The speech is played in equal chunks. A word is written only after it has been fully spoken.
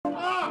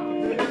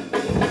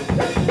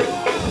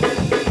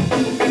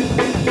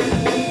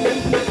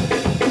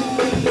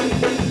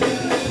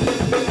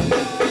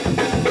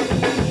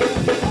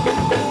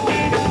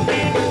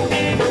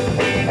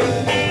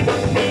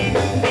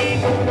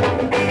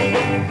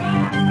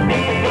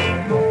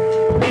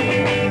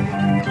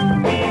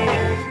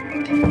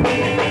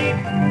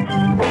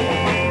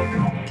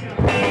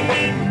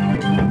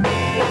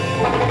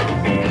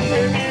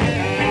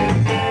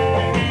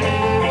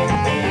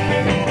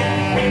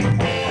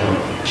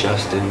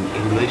just in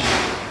English,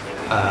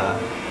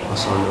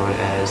 also known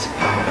as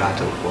El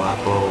Gato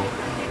Guapo.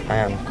 I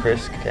am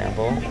Chris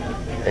Campbell,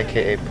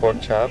 aka Pork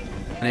Chop.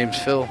 My name's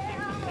Phil,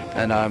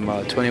 and I'm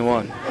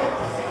 21.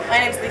 My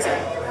name's Lisa.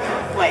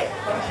 Wait.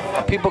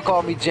 People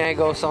call me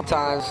Django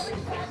sometimes.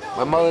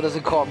 My mother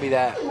doesn't call me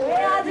that.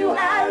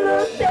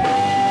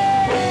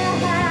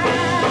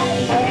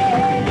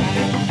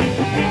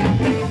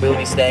 We'll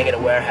be staying at a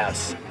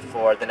warehouse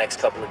for the next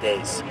couple of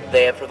days.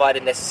 They have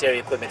provided necessary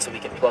equipment so we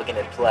can plug in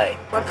and play.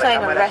 We're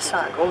playing a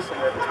restaurant.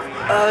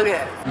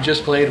 Okay. We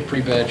just played a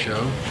pretty bad show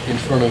in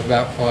front of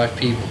about 5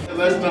 people.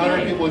 Less than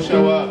 100 people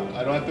show up.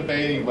 I don't have to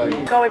pay anybody.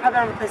 Go, we probably don't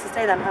have a place to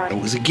stay then, huh? It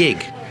was a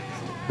gig.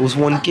 It was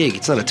one gig.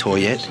 It's not a tour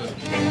yet.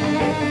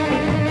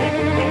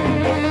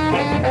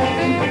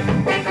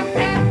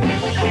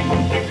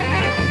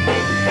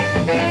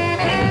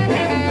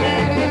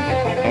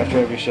 After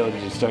every show,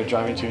 did you start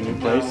driving to a new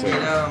place, or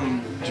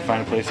did you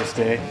find a place to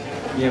stay?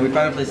 Yeah, we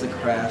found a place to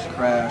crash,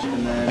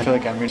 and then... I feel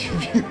like I'm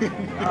interviewing.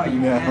 Oh,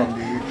 you can,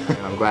 dude.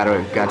 I'm glad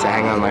I got to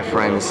hang out with my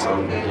friends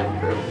on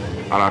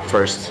our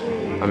first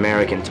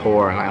American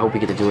tour, and I hope we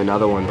get to do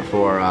another one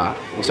before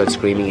we start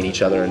screaming at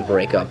each other and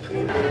break up.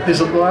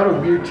 There's a lot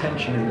of weird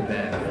tension in the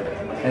band,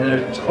 and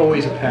it's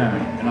always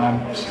apparent, and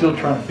I'm still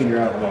trying to figure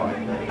out why.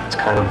 It's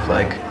kind of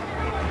like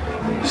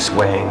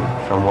swaying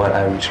from what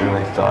I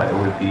originally thought it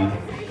would be.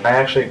 I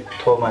actually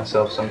told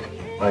myself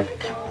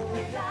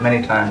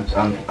many times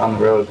on the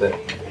road that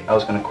I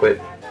was going to quit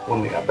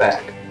when we got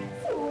back.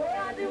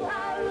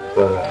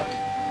 But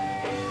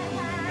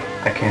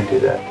I can't do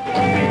that.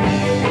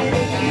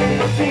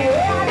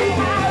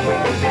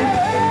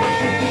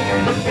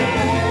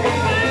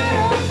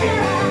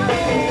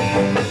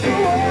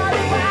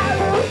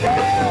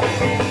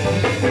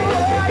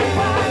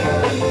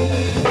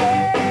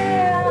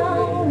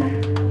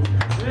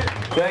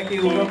 Thank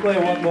you. We're going to play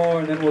one more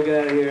and then we'll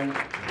get out of here.